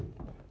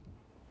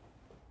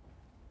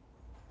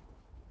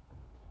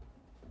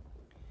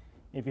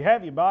If you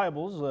have your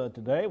Bibles,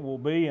 today we'll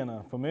be in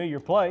a familiar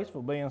place.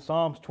 We'll be in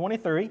Psalms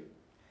 23.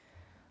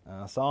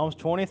 Psalms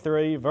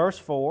 23, verse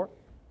 4.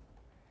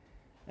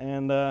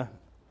 And I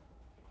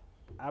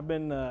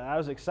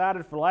was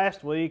excited for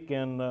last week,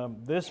 and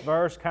this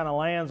verse kind of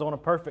lands on a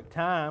perfect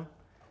time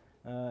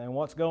in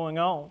what's going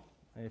on.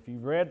 If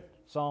you've read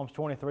Psalms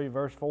 23,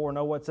 verse 4,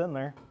 know what's in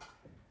there.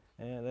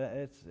 And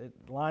it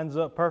lines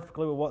up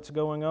perfectly with what's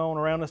going on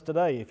around us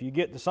today. If you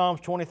get to Psalms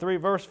 23,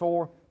 verse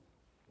 4,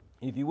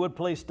 if you would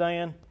please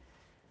stand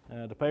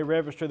to pay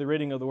reverence to the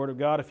reading of the Word of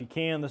God. If you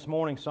can this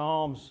morning,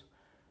 Psalms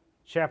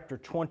chapter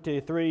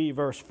 23,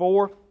 verse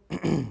 4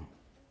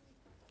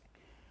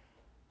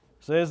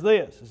 says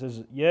this. It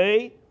says,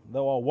 "Yea,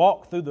 though I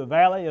walk through the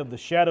valley of the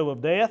shadow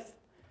of death,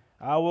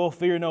 I will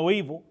fear no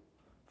evil,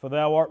 for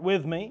Thou art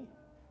with me.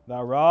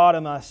 Thy rod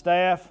and Thy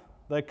staff,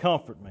 they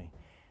comfort me."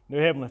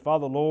 Dear Heavenly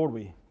Father, Lord,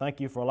 we thank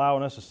You for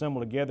allowing us to assemble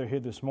together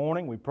here this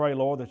morning. We pray,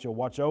 Lord, that You'll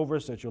watch over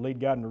us, that You'll lead,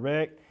 guide, and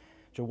direct.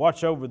 That You'll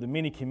watch over the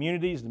many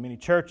communities, the many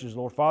churches,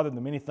 Lord Father, the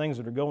many things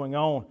that are going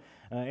on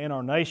in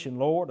our nation,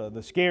 Lord.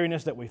 The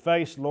scariness that we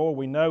face, Lord,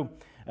 we know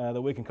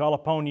that we can call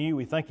upon You.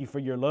 We thank You for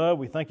Your love.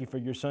 We thank You for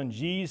Your Son,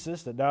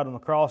 Jesus, that died on the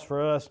cross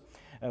for us.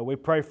 We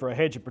pray for a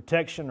hedge of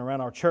protection around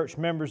our church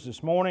members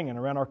this morning and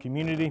around our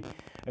community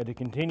to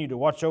continue to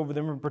watch over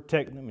them and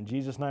protect them. In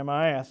Jesus' name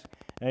I ask,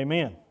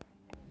 amen.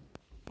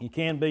 You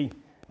can be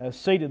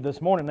seated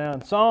this morning. Now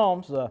in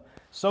Psalms,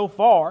 so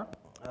far,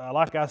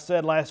 like I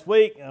said last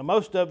week,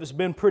 most of it's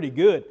been pretty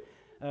good.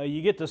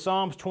 You get to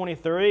Psalms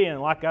 23,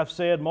 and like I've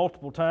said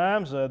multiple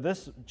times,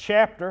 this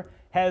chapter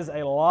has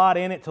a lot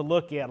in it to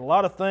look at, a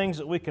lot of things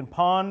that we can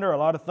ponder, a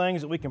lot of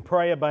things that we can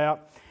pray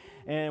about.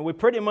 And we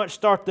pretty much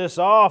start this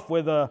off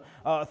with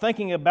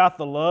thinking about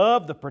the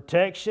love, the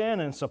protection,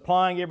 and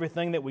supplying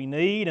everything that we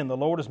need. And the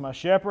Lord is my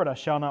shepherd, I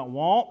shall not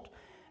want.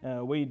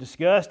 We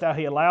discussed how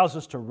He allows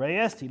us to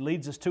rest. He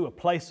leads us to a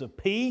place of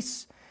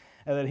peace.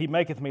 That He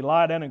maketh me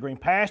lie down in green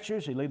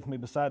pastures. He leadeth me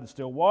beside the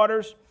still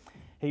waters.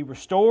 He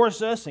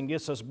restores us and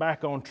gets us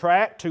back on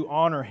track to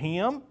honor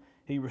Him.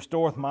 He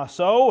restoreth my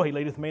soul. He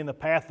leadeth me in the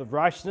path of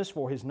righteousness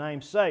for His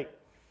name's sake.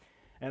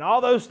 And all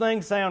those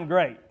things sound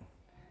great.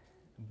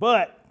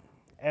 But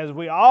as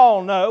we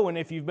all know, and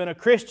if you've been a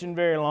Christian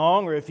very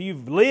long, or if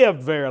you've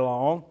lived very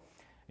long,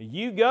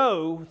 you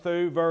go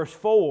through verse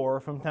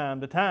 4 from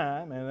time to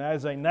time. And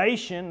as a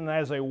nation and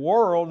as a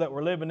world that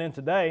we're living in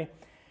today,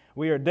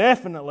 we are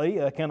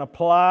definitely can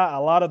apply a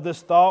lot of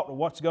this thought to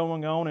what's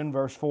going on in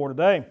verse 4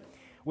 today.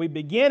 We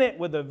begin it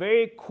with a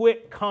very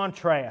quick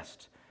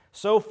contrast.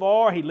 So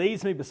far, He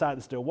leads me beside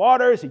the still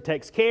waters. He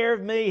takes care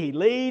of me. He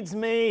leads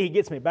me. He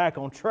gets me back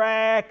on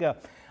track.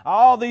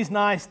 All these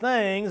nice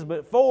things,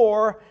 but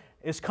 4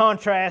 is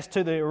contrast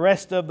to the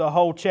rest of the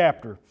whole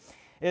chapter.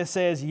 It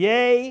says,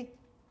 "Yea,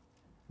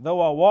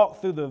 though I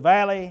walk through the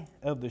valley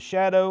of the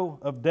shadow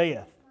of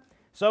death."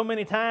 So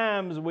many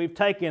times we've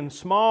taken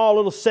small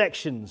little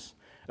sections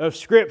of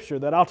Scripture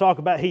that I'll talk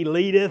about. He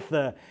leadeth,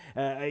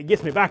 it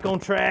gets me back on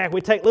track.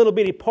 We take little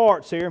bitty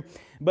parts here,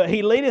 but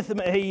He leadeth,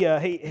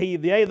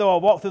 yea, though I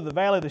walk through the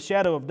valley of the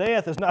shadow of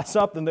death is not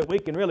something that we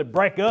can really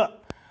break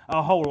up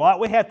a whole lot.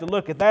 We have to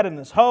look at that in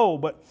its whole,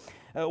 but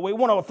we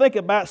want to think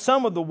about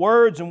some of the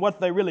words and what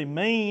they really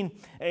mean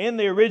in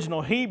the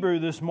original Hebrew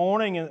this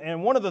morning.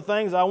 And one of the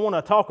things I want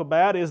to talk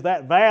about is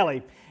that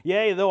valley.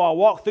 Yea, though I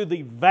walk through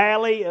the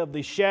valley of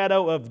the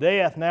shadow of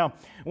death. Now,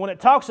 when it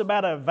talks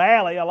about a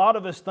valley, a lot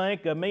of us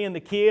think, me and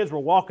the kids were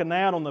walking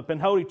out on the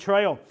Pinhoti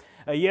Trail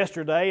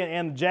yesterday,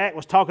 and Jack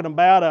was talking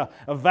about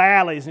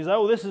valleys. And he said,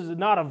 "Oh, this is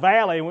not a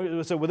valley." And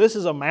we said, "Well, this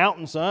is a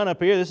mountain, son,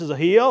 up here. This is a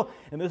hill,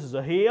 and this is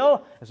a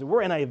hill." I said,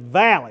 "We're in a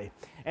valley."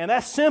 And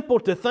that's simple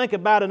to think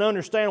about and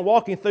understand,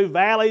 walking through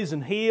valleys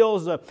and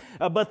hills.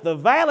 But the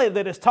valley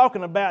that it's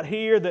talking about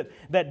here,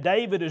 that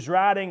David is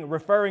writing,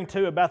 referring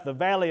to about the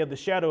valley of the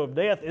shadow of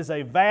death, is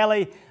a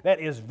valley that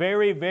is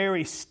very,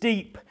 very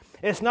steep.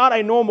 It's not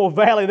a normal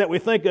valley that we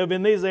think of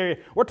in these areas.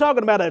 We're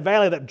talking about a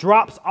valley that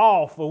drops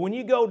off. When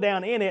you go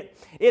down in it,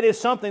 it is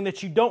something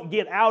that you don't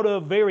get out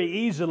of very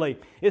easily.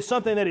 It's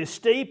something that is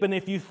steep, and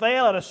if you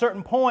fail at a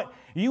certain point,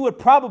 you would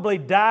probably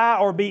die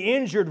or be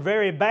injured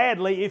very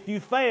badly if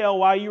you fell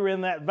while you were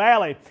in that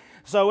valley.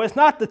 So it's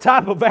not the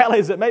type of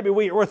valleys that maybe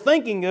we're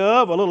thinking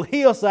of, a little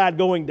hillside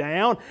going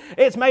down.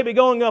 It's maybe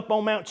going up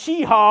on Mount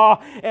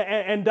Cheehaw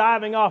and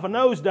diving off a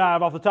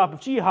nosedive off the top of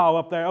Cheehaw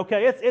up there.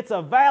 Okay, it's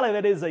a valley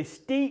that is a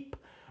steep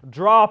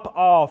drop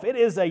off. It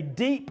is a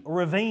deep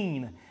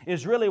ravine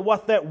is really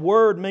what that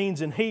word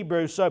means in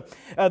Hebrew. So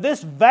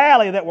this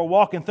valley that we're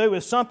walking through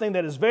is something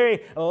that is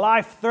very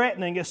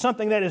life-threatening. It's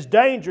something that is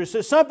dangerous.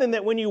 It's something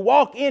that when you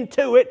walk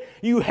into it,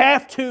 you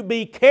have to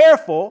be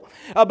careful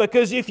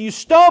because if you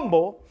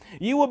stumble,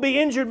 You will be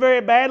injured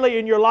very badly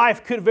and your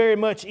life could very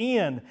much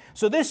end.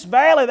 So this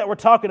valley that we're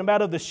talking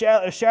about of the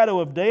shadow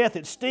of death,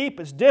 it's steep,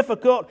 it's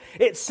difficult,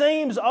 it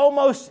seems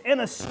almost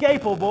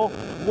inescapable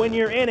when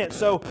you're in it.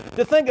 So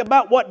to think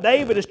about what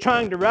David is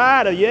trying to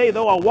write, yea,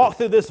 though I walk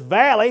through this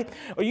valley,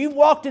 or you've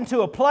walked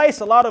into a place,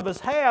 a lot of us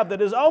have,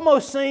 that is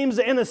almost seems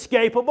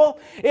inescapable.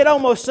 It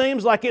almost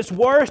seems like it's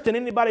worse than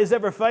anybody's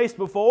ever faced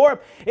before.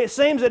 It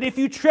seems that if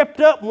you tripped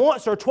up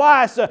once or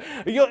twice,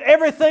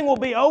 everything will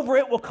be over,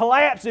 it will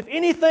collapse. If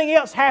anything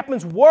else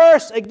happens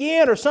worse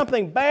again or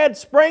something bad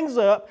springs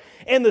up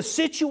in the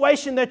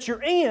situation that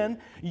you're in,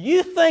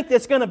 you think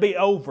that's going to be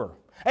over.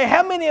 Hey,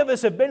 how many of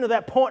us have been to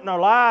that point in our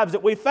lives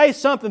that we face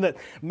something that,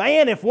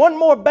 man, if one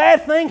more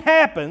bad thing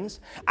happens,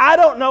 I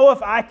don't know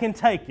if I can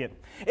take it.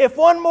 If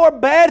one more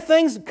bad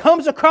thing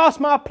comes across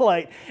my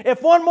plate,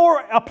 if one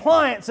more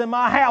appliance in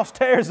my house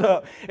tears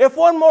up, if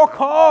one more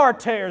car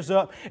tears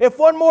up, if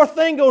one more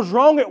thing goes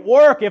wrong at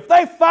work, if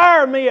they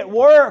fire me at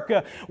work,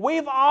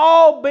 we've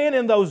all been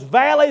in those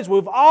valleys,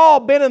 we've all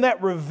been in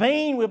that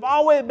ravine, we've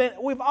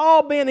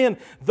all been in,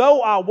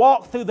 though I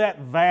walk through that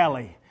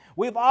valley.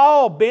 We've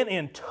all been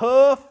in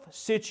tough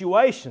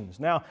situations.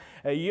 Now,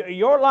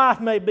 your life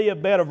may be a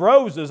bed of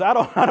roses. I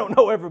don't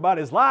know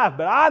everybody's life,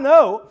 but I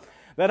know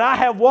that I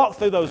have walked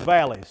through those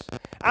valleys.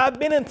 I've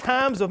been in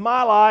times of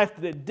my life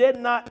that it did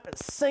not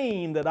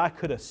seem that I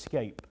could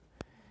escape.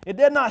 It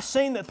did not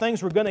seem that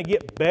things were going to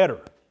get better.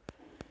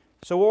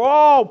 So we're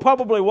all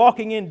probably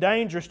walking in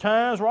dangerous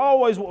times. We're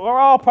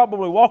all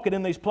probably walking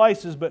in these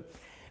places, but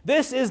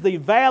this is the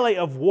valley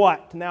of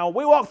what? Now,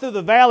 we walk through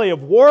the valley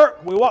of work,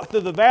 we walk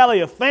through the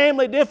valley of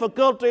family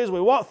difficulties, we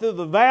walk through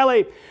the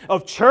valley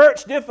of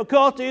church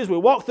difficulties, we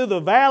walk through the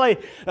valley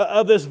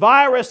of this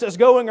virus that's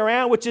going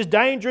around, which is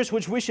dangerous,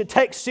 which we should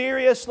take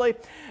seriously.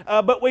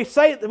 But we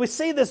see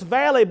this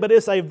valley, but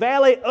it's a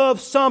valley of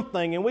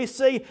something. And we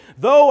see,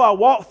 though I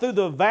walk through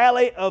the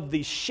valley of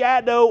the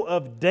shadow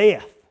of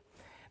death.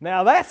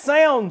 Now, that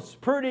sounds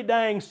pretty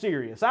dang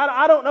serious.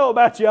 I don't know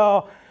about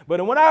y'all,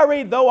 but when I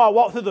read, though I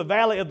walk through the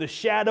valley of the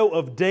shadow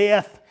of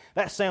death,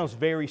 that sounds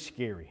very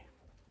scary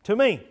to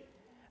me.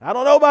 I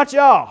don't know about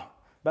y'all,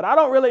 but I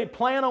don't really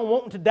plan on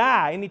wanting to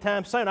die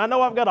anytime soon. I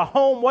know I've got a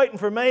home waiting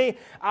for me.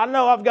 I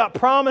know I've got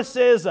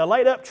promises,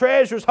 laid up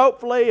treasures,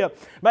 hopefully,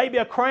 maybe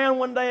a crown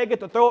one day I get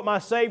to throw at my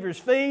Savior's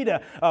feet.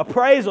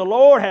 Praise the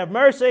Lord, have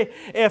mercy.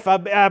 If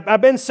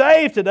I've been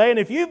saved today, and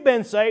if you've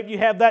been saved, you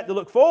have that to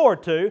look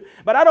forward to.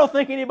 But I don't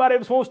think anybody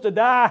else wants to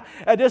die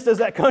just as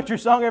that country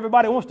song,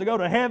 everybody wants to go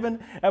to heaven,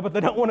 but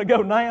they don't want to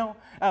go now.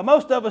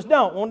 Most of us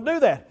don't want to do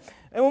that.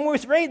 And when we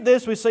read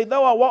this, we see,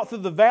 though I walk through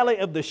the valley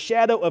of the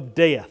shadow of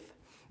death.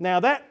 Now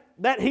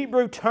that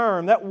Hebrew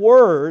term, that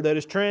word that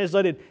is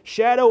translated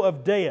shadow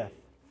of death,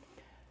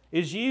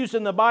 is used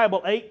in the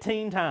Bible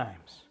 18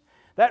 times.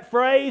 That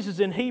phrase is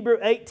in Hebrew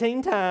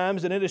 18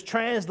 times, and it is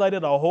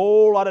translated a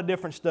whole lot of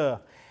different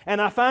stuff. And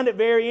I find it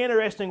very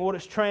interesting what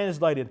it's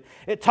translated.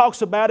 It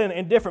talks about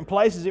in different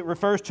places, it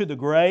refers to the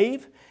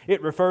grave,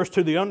 it refers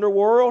to the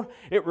underworld,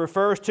 it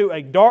refers to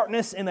a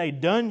darkness in a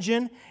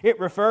dungeon, it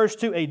refers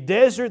to a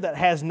desert that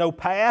has no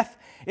path.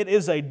 It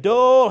is a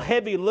dull,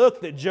 heavy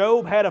look that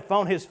Job had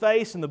upon his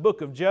face in the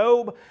book of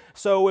Job.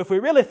 So if we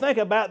really think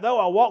about, though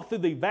I walk through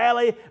the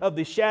valley of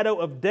the shadow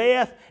of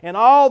death, and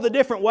all the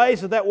different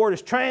ways that word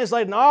is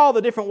translated, and all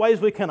the different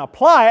ways we can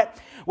apply it,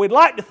 we'd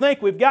like to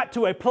think we've got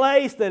to a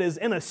place that is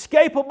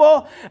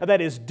inescapable, that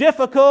is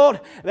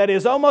difficult, that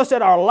is almost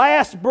at our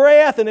last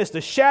breath, and it's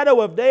the shadow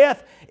of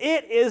death.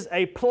 It is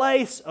a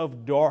place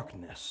of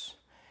darkness.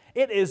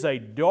 It is a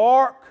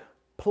dark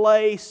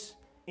place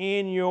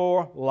in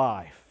your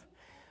life.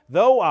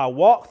 Though I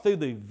walk through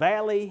the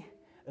valley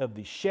of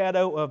the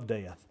shadow of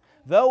death,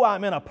 though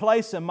I'm in a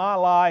place in my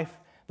life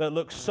that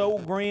looks so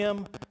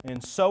grim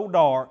and so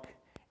dark,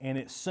 and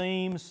it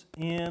seems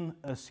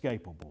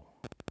inescapable.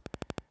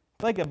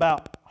 Think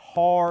about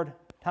hard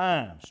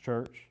times,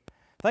 church.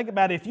 Think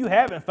about if you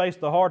haven't faced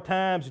the hard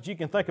times that you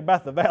can think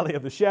about the valley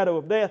of the shadow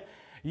of death.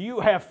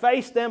 You have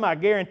faced them, I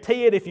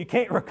guarantee it, if you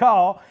can't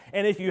recall.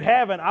 And if you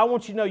haven't, I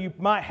want you to know you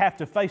might have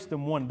to face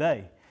them one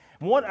day.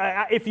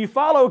 If you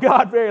follow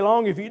God very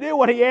long, if you do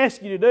what He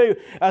asks you to do,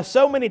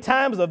 so many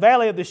times the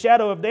valley of the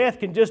shadow of death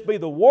can just be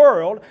the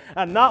world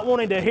not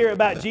wanting to hear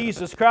about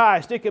Jesus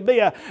Christ. It could be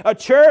a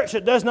church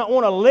that does not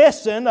want to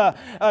listen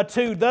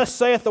to thus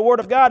saith the Word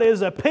of God. It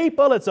is a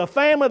people, it's a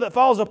family that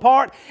falls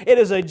apart. It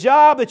is a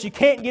job that you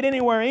can't get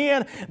anywhere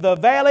in. The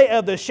valley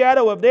of the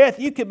shadow of death.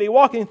 You could be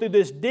walking through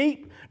this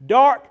deep,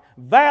 dark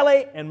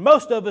valley, and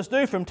most of us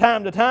do from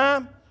time to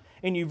time,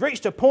 and you've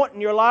reached a point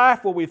in your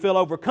life where we feel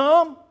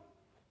overcome,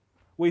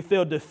 we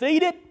feel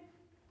defeated,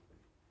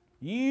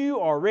 you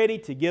are ready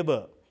to give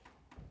up.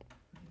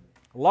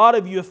 A lot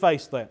of you have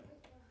faced that.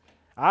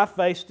 I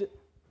faced it.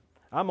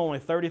 I'm only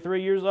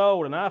 33 years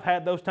old, and I've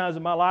had those times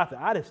in my life that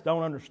I just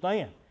don't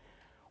understand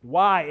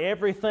why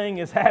everything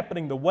is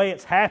happening the way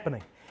it's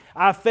happening.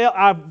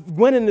 I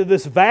went into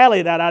this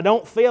valley that I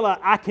don't feel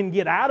I can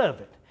get out of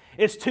it.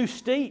 It's too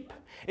steep.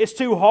 It's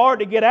too hard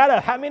to get out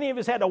of. How many of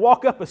us had to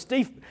walk up a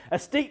steep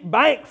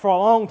bank for a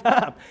long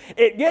time?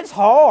 It gets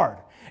hard.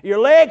 Your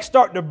legs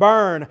start to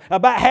burn.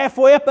 About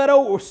halfway up that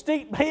old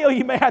steep hill,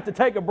 you may have to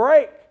take a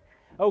break.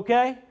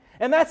 Okay?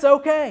 And that's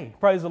okay,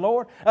 praise the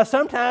Lord.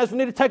 Sometimes we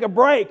need to take a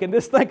break and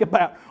just think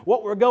about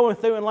what we're going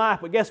through in life.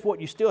 But guess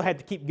what? You still have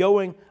to keep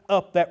going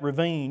up that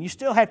ravine. You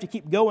still have to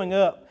keep going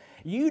up.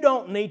 You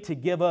don't need to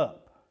give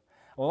up.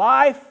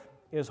 Life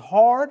is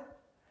hard.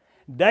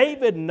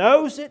 David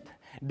knows it.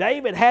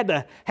 David had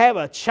to have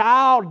a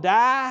child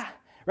die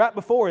right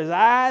before his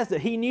eyes, that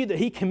he knew that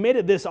he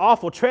committed this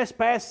awful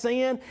trespass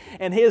sin,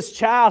 and his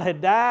child had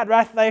died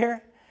right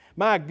there.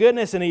 My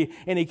goodness, and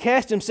he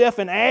cast himself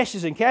in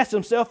ashes and cast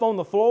himself on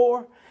the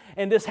floor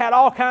and just had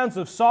all kinds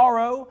of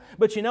sorrow.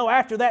 But you know,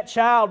 after that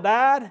child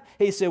died,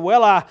 he said,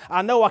 well,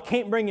 I know I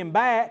can't bring him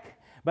back,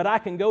 but I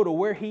can go to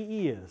where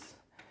he is.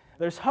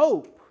 There's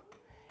hope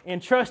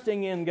in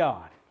trusting in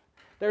God.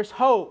 There's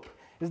hope.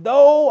 As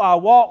though I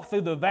walk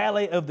through the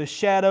valley of the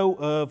shadow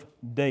of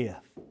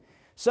death.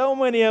 So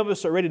many of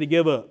us are ready to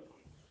give up.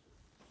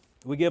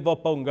 We give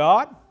up on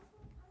God.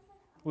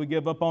 We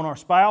give up on our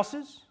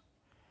spouses.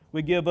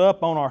 We give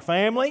up on our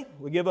family.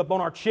 We give up on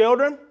our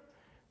children.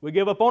 We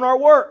give up on our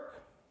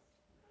work.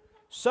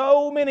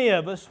 So many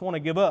of us want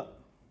to give up.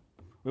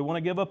 We want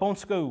to give up on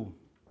school.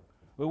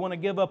 We want to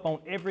give up on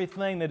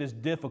everything that is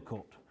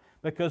difficult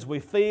because we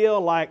feel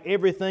like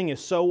everything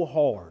is so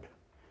hard.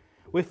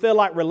 We feel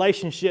like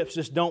relationships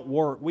just don't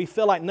work. We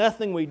feel like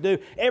nothing we do,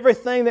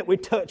 everything that we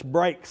touch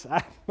breaks.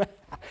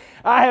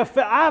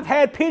 I've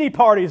had pity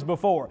parties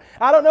before.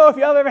 I don't know if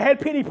y'all have ever had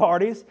pity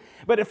parties,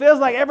 but it feels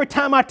like every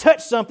time I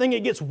touch something, it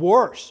gets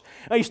worse.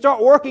 You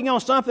start working on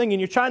something and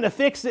you're trying to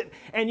fix it,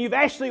 and you've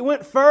actually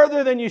went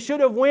further than you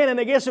should have went, and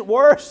it gets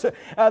worse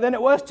than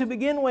it was to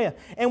begin with.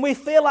 And we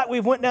feel like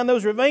we've went down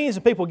those ravines,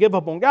 and people give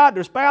up on God,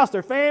 their spouse,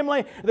 their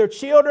family, their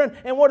children,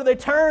 and what do they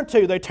turn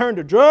to? They turn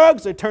to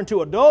drugs, they turn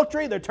to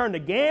adultery, they turn to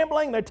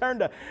gambling, they turn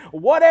to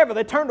whatever,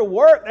 they turn to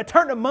work, they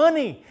turn to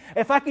money.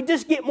 If I could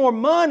just get more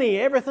money,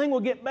 everything will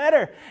get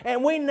better.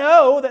 And we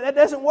know that that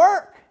doesn't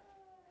work.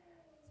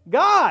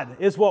 God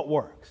is what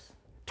works.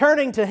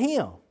 Turning to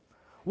Him.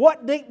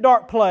 What deep,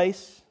 dark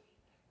place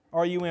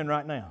are you in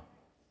right now?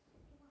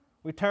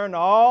 We turn to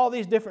all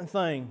these different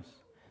things.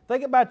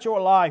 Think about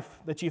your life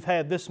that you've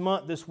had this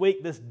month, this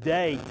week, this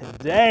day,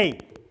 today.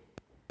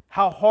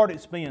 How hard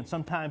it's been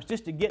sometimes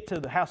just to get to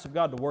the house of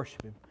God to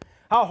worship Him.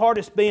 How hard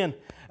it's been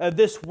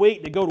this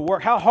week to go to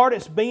work. How hard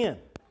it's been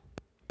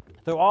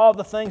through all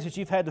the things that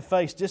you've had to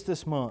face just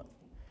this month.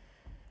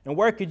 And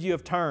where could you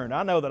have turned?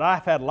 I know that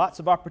I've had lots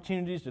of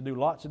opportunities to do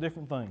lots of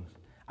different things.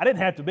 I didn't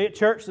have to be at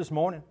church this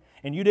morning,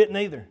 and you didn't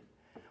either.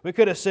 We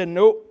could have said,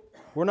 nope,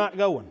 we're not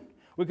going.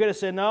 We could have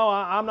said, no,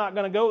 I'm not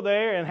going to go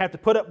there and have to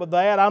put up with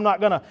that. I'm not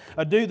going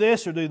to do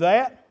this or do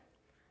that.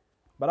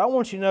 But I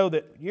want you to know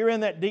that you're in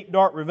that deep,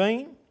 dark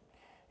ravine.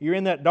 You're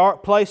in that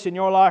dark place in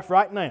your life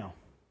right now.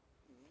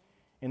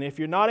 And if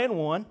you're not in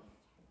one,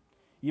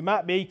 you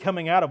might be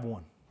coming out of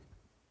one.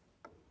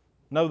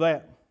 Know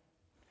that.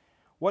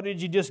 What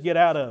did you just get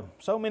out of?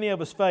 So many of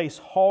us face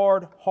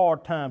hard,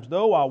 hard times.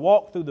 Though I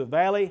walk through the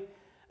valley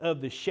of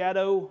the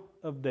shadow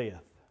of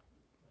death.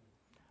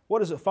 What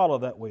does it follow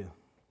that with?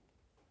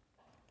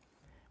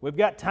 We've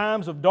got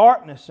times of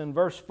darkness in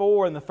verse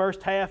 4 in the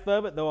first half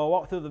of it. Though I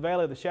walk through the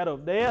valley of the shadow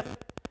of death,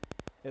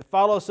 it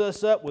follows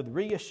us up with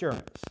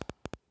reassurance.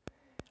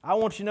 I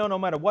want you to know no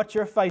matter what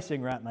you're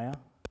facing right now,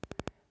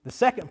 the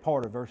second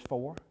part of verse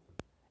 4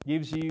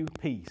 gives you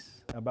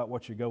peace about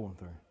what you're going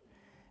through.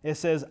 It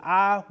says,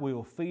 I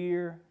will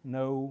fear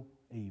no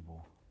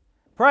evil.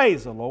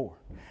 Praise the Lord.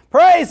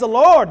 Praise the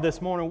Lord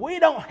this morning. We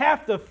don't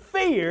have to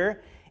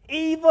fear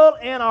evil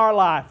in our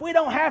life. We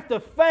don't have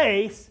to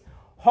face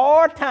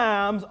hard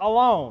times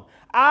alone.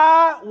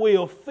 I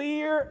will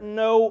fear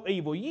no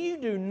evil. You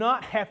do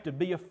not have to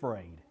be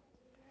afraid.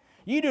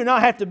 You do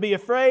not have to be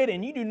afraid,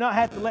 and you do not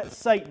have to let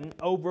Satan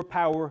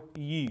overpower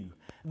you.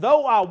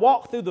 Though I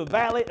walk through the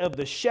valley of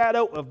the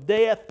shadow of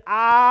death,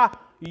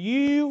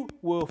 you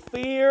will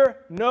fear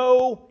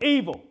no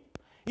evil.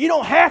 You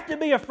don't have to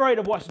be afraid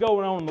of what's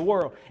going on in the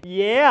world.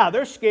 Yeah,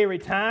 there's scary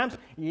times.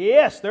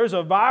 Yes, there's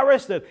a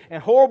virus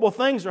and horrible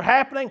things are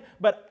happening,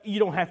 but you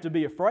don't have to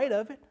be afraid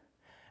of it.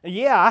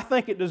 Yeah, I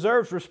think it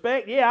deserves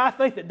respect. Yeah, I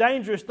think that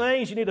dangerous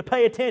things, you need to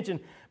pay attention,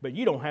 but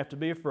you don't have to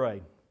be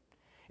afraid.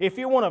 If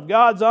you're one of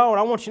God's own,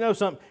 I want you to know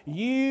something.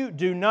 You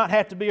do not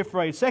have to be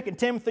afraid. 2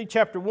 Timothy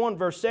chapter 1,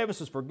 verse 7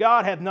 says, For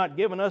God hath not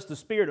given us the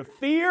spirit of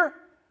fear,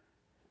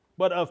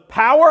 but of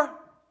power.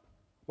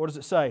 What does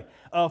it say?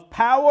 Of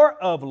power,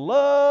 of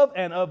love,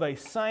 and of a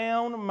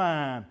sound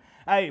mind.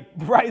 Hey,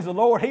 praise the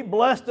Lord. He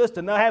blessed us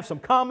to have some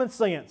common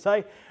sense.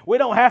 Hey, we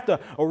don't have to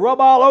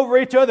rub all over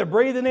each other,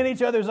 breathing in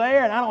each other's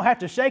air, and I don't have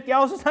to shake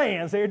y'all's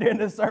hands here during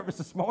this service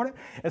this morning.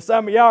 And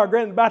some of y'all are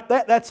grinning about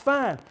that. That's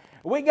fine.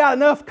 We got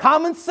enough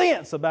common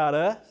sense about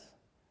us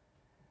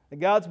that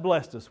God's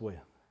blessed us with.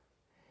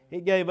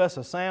 He gave us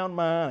a sound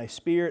mind, a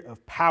spirit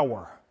of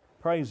power.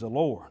 Praise the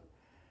Lord.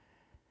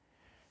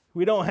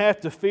 We don't have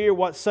to fear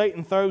what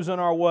Satan throws in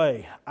our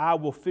way. I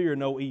will fear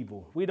no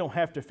evil. We don't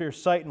have to fear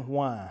Satan.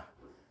 Why?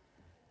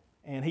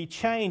 And he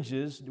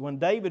changes, when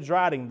David's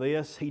writing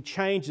this, he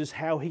changes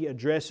how he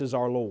addresses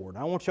our Lord.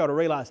 I want y'all to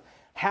realize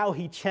how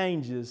he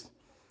changes,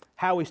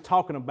 how he's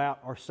talking about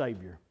our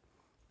Savior.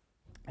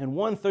 In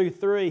 1 through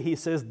 3, he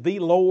says, "The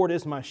Lord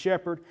is my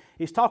shepherd."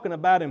 He's talking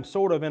about Him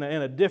sort of in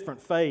a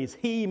different phase.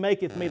 "He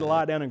maketh me to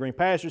lie down in green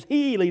pastures.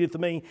 He leadeth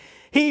me.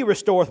 He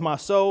restoreth my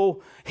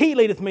soul. He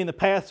leadeth me in the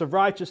paths of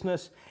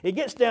righteousness." It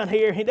gets down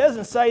here. He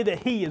doesn't say that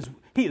He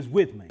is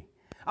with me.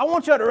 I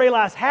want you to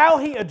realize how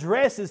he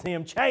addresses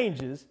Him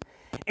changes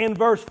in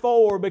verse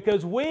 4,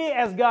 because we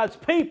as God's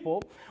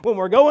people, when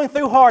we're going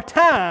through hard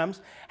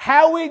times,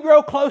 how we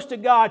grow close to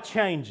God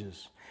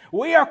changes.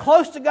 We are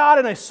close to God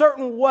in a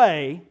certain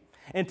way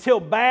until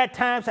bad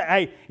times.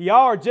 Hey,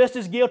 y'all are just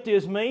as guilty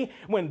as me.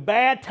 When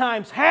bad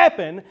times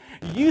happen,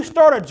 you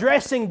start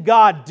addressing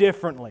God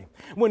differently.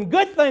 When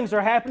good things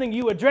are happening,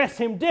 you address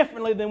Him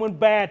differently than when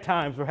bad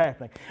times are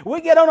happening.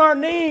 We get on our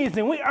knees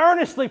and we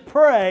earnestly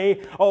pray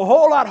a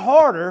whole lot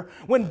harder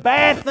when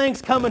bad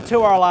things come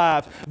into our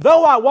lives.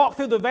 "Though I walk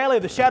through the valley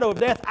of the shadow of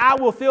death, I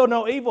will feel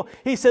no evil."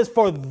 He says,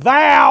 "For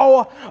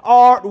Thou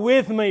art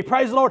with me."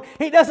 Praise the Lord.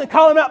 He doesn't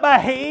call Him out by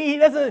He. He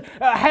doesn't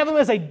have Him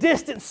as a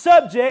distant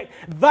subject.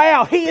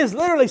 Thou. He is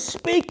literally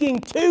speaking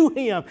to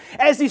him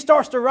as he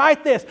starts to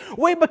write this.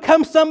 We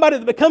become somebody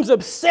that becomes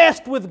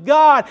obsessed with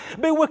God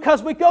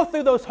because we go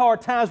through those hard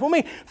times. When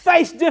we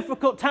face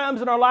difficult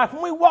times in our life,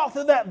 when we walk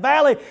through that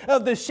valley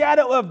of the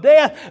shadow of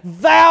death,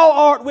 Thou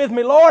art with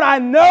me. Lord, I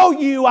know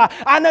You.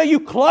 I know You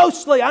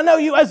closely. I know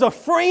You as a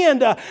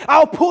friend.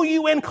 I'll pull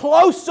You in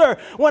closer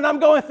when I'm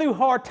going through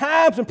hard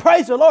times. And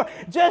praise the Lord,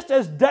 just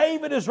as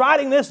David is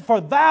writing this,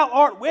 "For Thou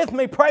art with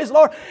me," praise the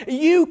Lord,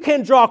 you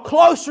can draw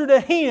closer to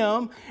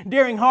Him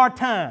during hard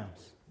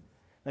times.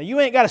 Now, you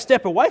ain't got to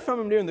step away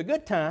from Him during the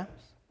good times,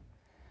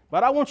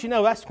 but I want you to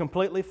know that's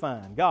completely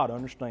fine. God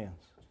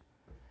understands.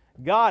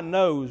 God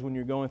knows when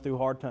you're going through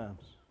hard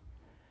times.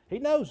 He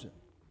knows it.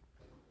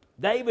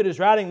 David is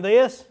writing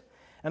this,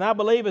 and I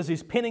believe as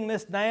he's penning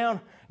this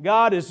down,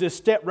 God has just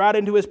stepped right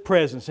into his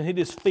presence, and he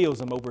just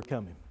feels him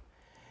overcome him.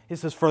 He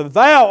says, "For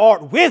Thou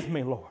art with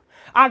me, Lord.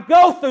 I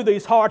go through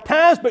these hard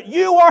times, but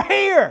You are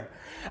here.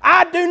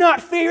 I do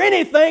not fear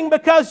anything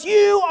because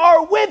You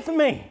are with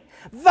me.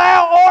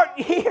 Thou art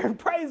here."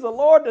 Praise the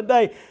Lord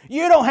today.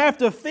 You don't have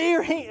to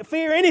fear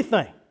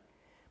anything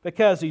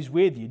because He's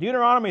with you.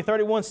 Deuteronomy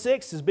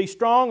 31:6 says, "Be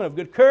strong and of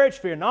good courage,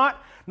 fear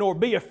not, nor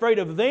be afraid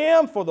of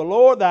them, for the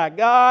Lord thy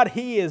God,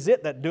 He is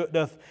it that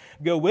doth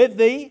go with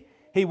thee.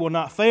 He will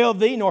not fail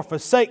thee, nor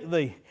forsake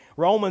thee."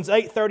 Romans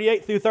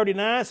 8:38 through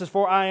 39 says,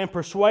 "For I am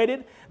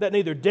persuaded that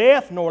neither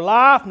death, nor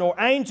life, nor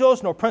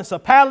angels, nor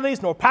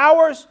principalities, nor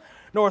powers,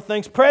 nor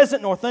things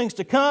present, nor things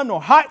to come,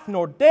 nor height,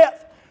 nor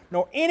depth,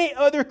 nor any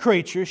other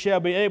creature shall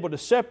be able to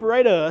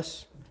separate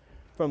us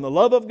from the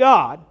love of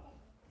God,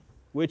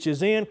 which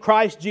is in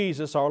Christ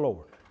Jesus our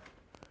Lord."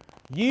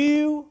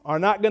 You are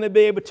not going to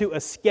be able to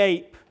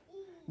escape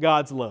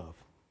God's love.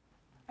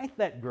 Ain't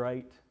that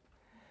great?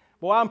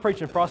 Boy, I'm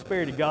preaching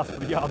prosperity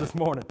gospel to y'all this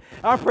morning.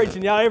 I'm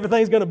preaching y'all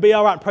everything's going to be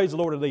all right. Praise the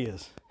Lord it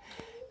is.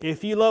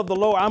 If you love the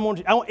Lord,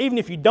 even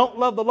if you don't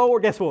love the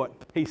Lord, guess what?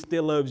 He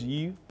still loves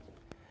you.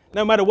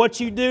 No matter what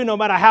you do, no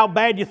matter how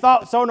bad your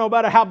thoughts are, no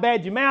matter how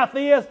bad your mouth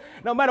is,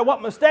 no matter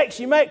what mistakes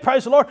you make,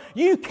 praise the Lord,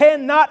 you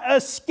cannot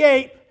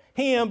escape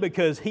Him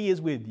because He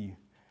is with you.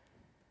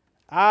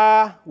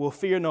 "I will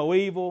fear no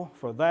evil,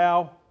 for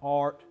Thou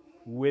art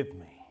with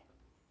me."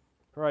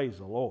 Praise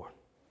the Lord.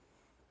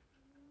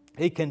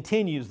 He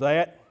continues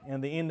that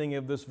in the ending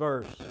of this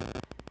verse.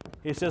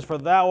 He says, "For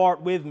Thou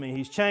art with me."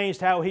 He's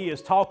changed how he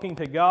is talking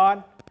to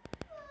God.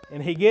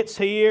 And he gets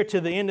here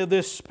to the end of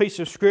this piece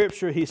of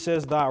Scripture. He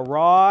says, "Thy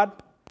rod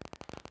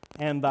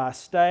and Thy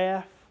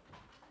staff,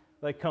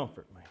 they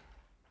comfort me."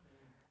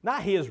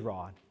 Not his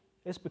rod.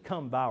 It's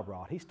become Thy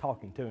rod. He's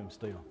talking to him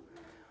still.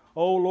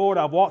 "O Lord,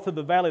 I've walked through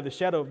the valley of the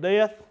shadow of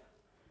death.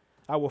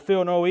 I will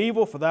feel no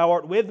evil, for Thou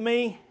art with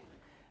me.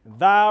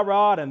 Thy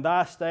rod and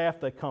Thy staff,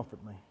 they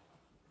comfort me."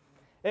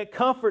 It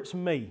comforts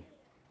me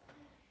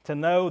to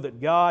know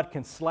that God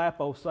can slap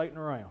old Satan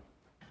around.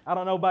 I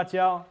don't know about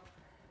y'all,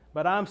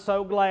 but I'm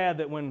so glad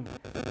that when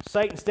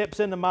Satan steps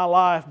into my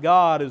life,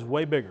 God is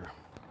way bigger.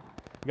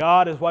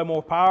 God is way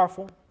more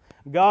powerful.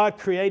 God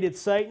created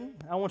Satan.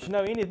 I want you to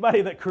know,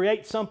 anybody that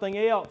creates something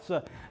else,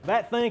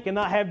 that thing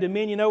cannot have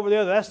dominion over the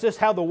other. That's just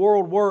how the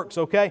world works,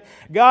 okay?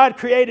 God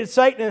created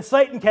Satan, and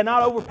Satan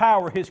cannot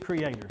overpower his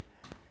Creator.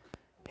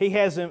 He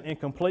has him in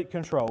complete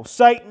control.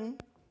 Satan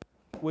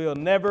will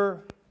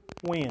never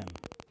win.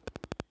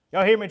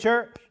 Y'all hear me,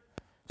 church?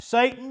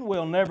 Satan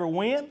will never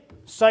win.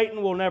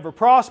 Satan will never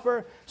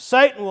prosper.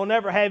 Satan will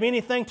never have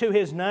anything to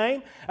his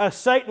name.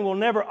 Satan will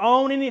never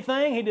own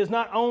anything. He does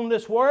not own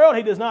this world.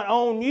 He does not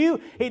own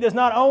you. He does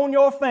not own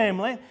your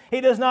family.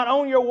 He does not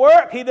own your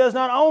work. He does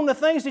not own the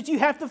things that you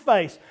have to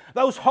face.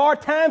 Those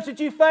hard times that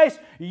you face,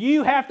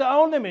 you have to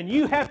own them, and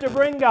you have to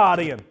bring God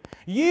in.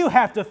 You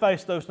have to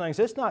face those things.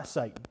 It's not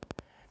Satan.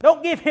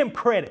 Don't give him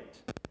credit.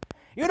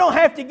 You don't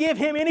have to give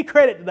Him any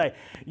credit today.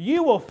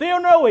 You will fear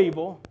no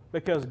evil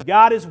because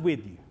God is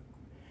with you.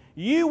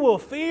 You will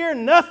fear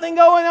nothing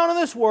going on in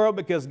this world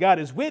because God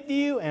is with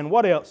you. And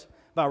what else?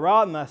 Thy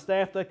rod and thy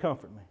staff, they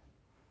comfort me.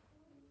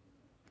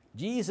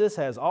 Jesus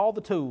has all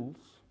the tools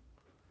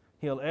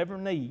He'll ever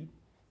need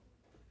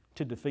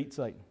to defeat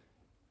Satan.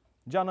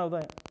 Did y'all know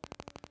that?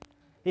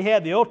 He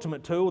had the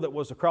ultimate tool that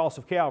was the cross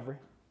of Calvary.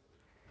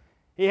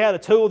 He had a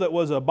tool that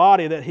was a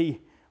body that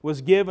He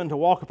was given to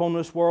walk upon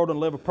this world and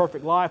live a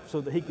perfect life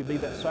so that He could be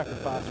that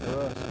sacrifice for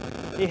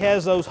us. He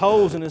has those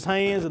holes in His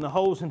hands and the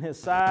holes in His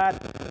side.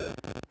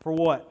 For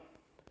what?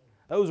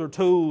 Those are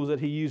tools that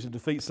He used to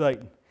defeat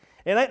Satan.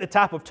 It ain't the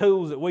type of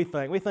tools that we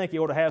think. We think He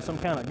ought to have some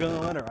kind of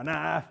gun or a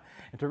knife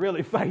and to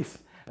really face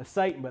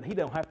Satan, but He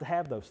don't have to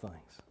have those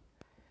things.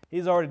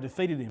 He's already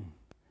defeated him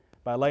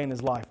by laying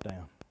His life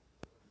down.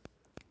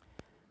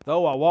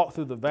 Though I walk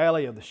through the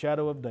valley of the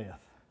shadow of death.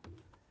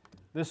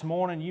 This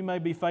morning you may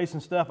be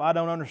facing stuff I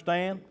don't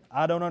understand.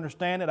 I don't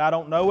understand it. I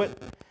don't know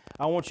it.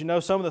 I want you to know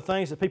some of the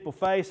things that people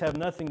face have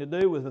nothing to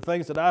do with the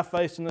things that I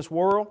faced in this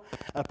world.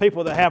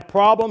 People that have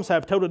problems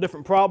have totally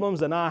different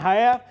problems than I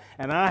have,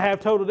 and I have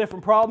totally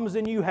different problems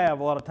than you have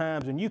a lot of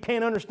times, and you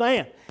can't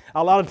understand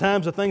a lot of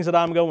times the things that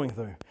I'm going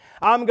through.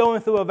 I'm going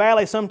through a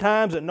valley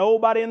sometimes that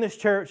nobody in this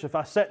church, if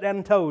I sat down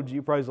and told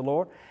you, praise the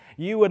Lord,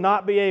 you would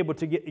not be able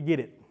to get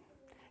it.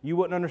 You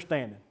wouldn't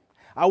understand it.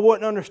 I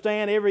wouldn't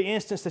understand every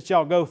instance that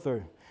y'all go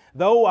through.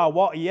 Though I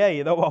walk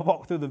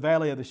through the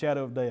valley of the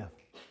shadow of death.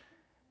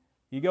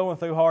 You're going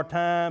through hard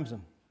times,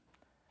 and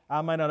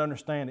I may not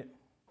understand it.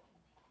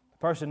 The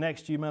person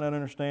next to you may not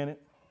understand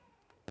it.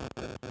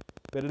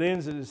 But it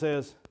ends and it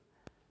says,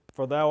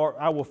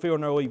 I will fear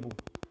no evil,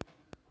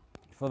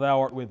 for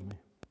Thou art with me.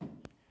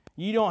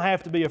 You don't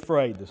have to be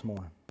afraid this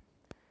morning.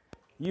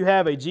 You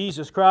have a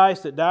Jesus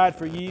Christ that died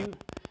for you.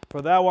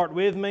 For Thou art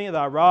with me,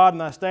 Thy rod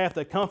and Thy staff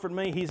that comfort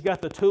me. He's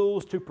got the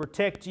tools to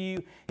protect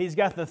you. He's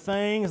got the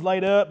things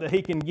laid up that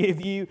He can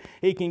give you.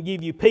 He can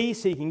give you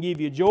peace. He can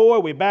give you joy.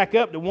 We back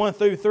up to 1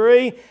 through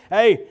 3.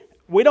 Hey,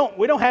 we don't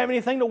have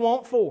anything to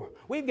want for.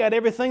 We've got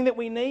everything that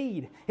we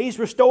need. He's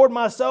restored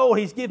my soul.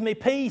 He's given me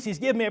peace. He's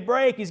given me a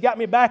break. He's got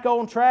me back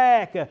on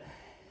track.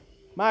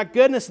 My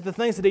goodness at the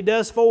things that He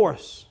does for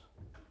us.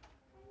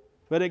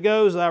 But it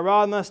goes, Thy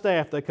rod and Thy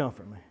staff, they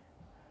comfort me.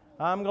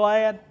 I'm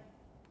glad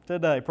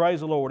today,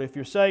 praise the Lord. If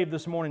you're saved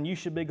this morning, you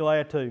should be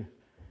glad too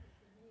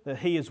that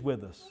He is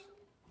with us.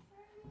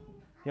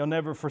 He'll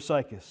never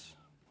forsake us.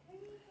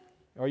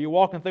 Are you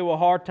walking through a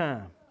hard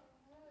time?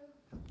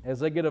 As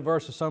they get a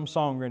verse of some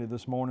song ready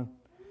this morning.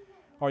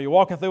 Are you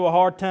walking through a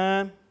hard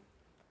time?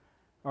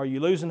 Are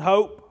you losing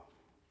hope?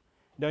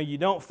 No, you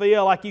don't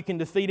feel like you can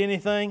defeat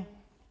anything?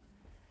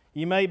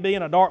 You may be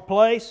in a dark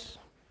place.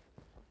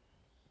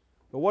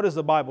 But what does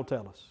the Bible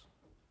tell us?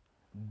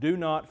 Do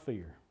not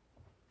fear.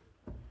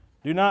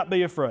 Do not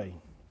be afraid.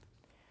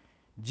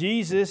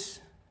 Jesus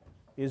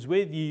is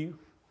with you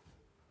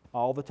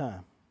all the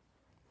time.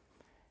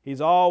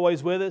 He's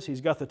always with us. He's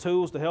got the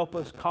tools to help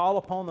us. Call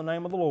upon the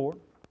name of the Lord,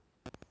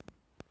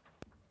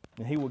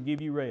 and He will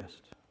give you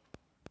rest.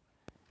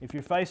 If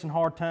you're facing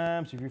hard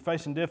times, if you're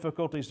facing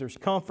difficulties, there's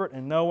comfort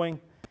in knowing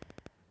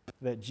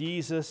that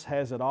Jesus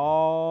has it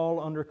all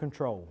under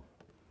control.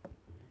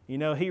 You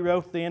know, He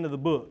wrote the end of the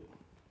book.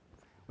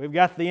 We've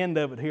got the end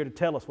of it here to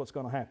tell us what's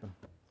going to happen.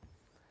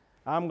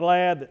 I'm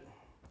glad that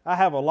I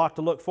have a lot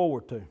to look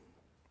forward to.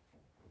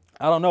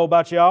 I don't know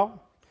about y'all,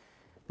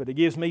 but it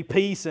gives me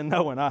peace in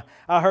knowing.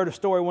 I heard a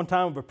story one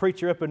time of a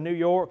preacher up in New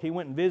York. He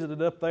went and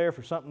visited up there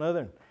for something or other,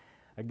 and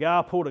a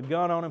guy pulled a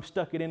gun on him,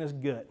 stuck it in his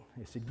gut.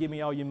 He said, "Give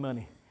me all your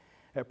money."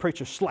 That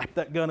preacher slapped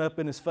that gun up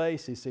in his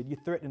face. He said, "You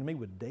threatening me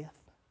with death?"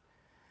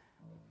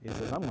 He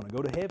says, "I'm going to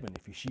go to heaven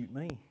if you shoot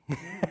me."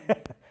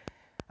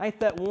 Ain't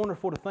that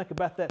wonderful to think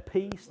about that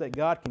peace that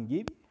God can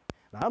give you?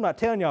 Now, I'm not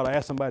telling y'all to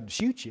ask somebody to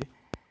shoot you,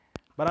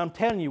 but I'm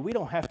telling you, we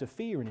don't have to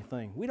fear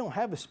anything. We don't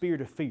have the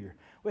spirit of fear.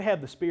 We have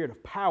the spirit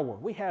of power.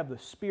 We have the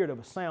spirit of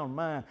a sound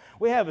mind.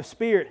 We have a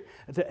spirit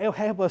to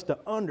help us to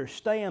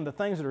understand the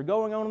things that are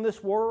going on in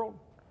this world.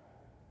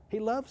 He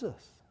loves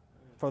us.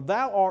 For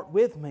Thou art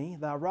with me,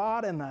 Thy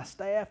rod and Thy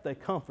staff, they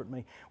comfort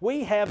me.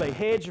 We have a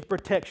hedge of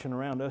protection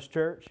around us,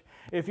 church.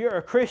 If you're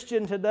a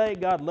Christian today,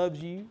 God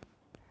loves you.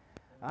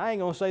 I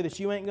ain't going to say that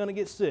you ain't going to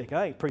get sick.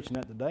 I ain't preaching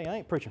that today. I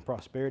ain't preaching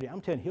prosperity.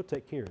 I'm telling you, He'll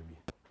take care of you.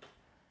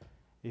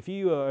 If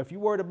you're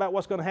worried about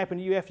what's going to happen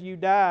to you after you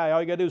die,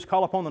 all you got to do is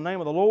call upon the name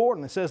of the Lord,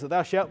 and it says that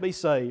thou shalt be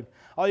saved.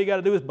 All you got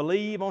to do is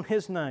believe on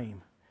His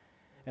name,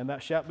 and thou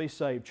shalt be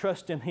saved.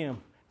 Trust in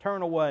Him.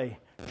 Turn away.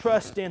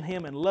 Trust in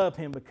Him and love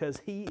Him because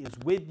He is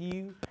with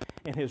you,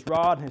 and His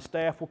rod and His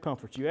staff will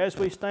comfort you. As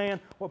we stand,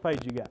 what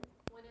page you got?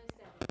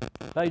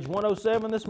 107. Page 107 this morning.